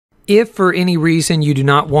if for any reason you do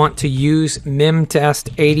not want to use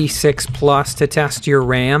memtest 86 Plus to test your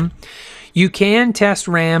RAM, you can test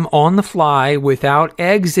RAM on the fly without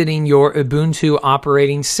exiting your Ubuntu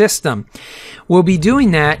operating system. We'll be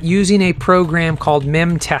doing that using a program called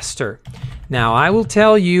memtester. Now, I will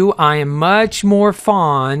tell you, I am much more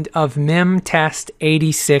fond of memtest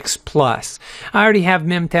 86 Plus. I already have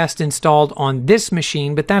memtest installed on this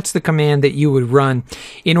machine, but that's the command that you would run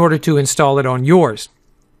in order to install it on yours.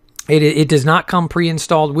 It does not come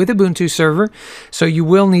pre-installed with Ubuntu server, so you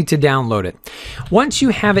will need to download it. Once you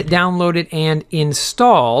have it downloaded and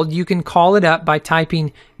installed, you can call it up by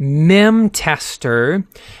typing memtester.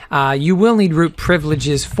 You will need root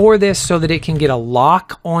privileges for this so that it can get a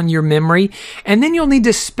lock on your memory, and then you'll need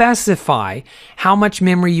to specify how much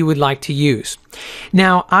memory you would like to use.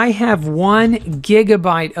 Now, I have 1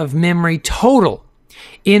 gigabyte of memory total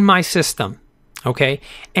in my system. Okay,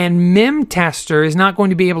 and memtester is not going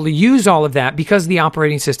to be able to use all of that because the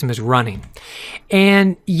operating system is running.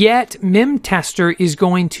 And yet, memtester is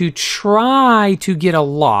going to try to get a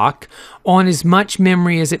lock on as much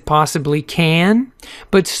memory as it possibly can,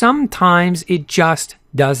 but sometimes it just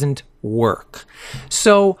doesn't work.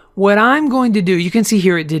 So what I'm going to do, you can see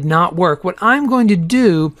here it did not work. What I'm going to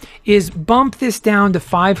do is bump this down to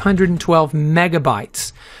 512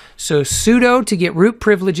 megabytes. So sudo to get root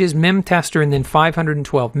privileges, memtester, and then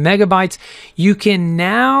 512 megabytes. You can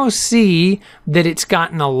now see that it's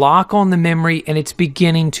gotten a lock on the memory and it's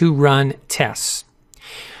beginning to run tests.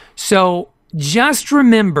 So just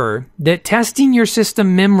remember that testing your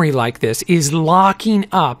system memory like this is locking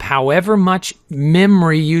up however much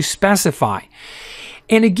memory you specify.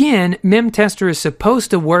 And again, memtester is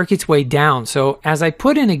supposed to work its way down. So as I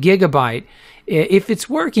put in a gigabyte, if it's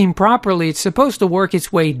working properly, it's supposed to work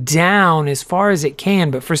its way down as far as it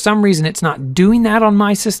can, but for some reason it's not doing that on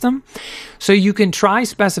my system. So you can try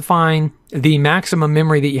specifying the maximum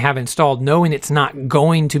memory that you have installed, knowing it's not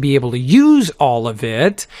going to be able to use all of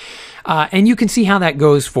it, and you can see how that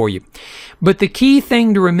goes for you. But the key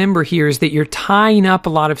thing to remember here is that you're tying up a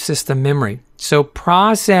lot of system memory. So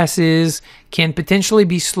processes can potentially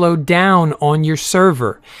be slowed down on your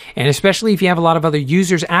server. And especially if you have a lot of other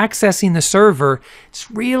users accessing the server,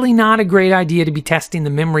 it's really not a great idea to be testing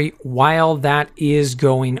the memory while that is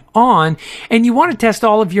going on. And you want to test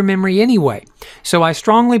all of your memory anyway. So I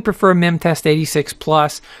strongly prefer memtest 86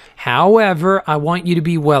 Plus. However, I want you to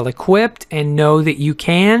be well equipped and know that you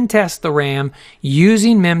can test the RAM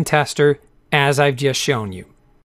using memtester as I've just shown you.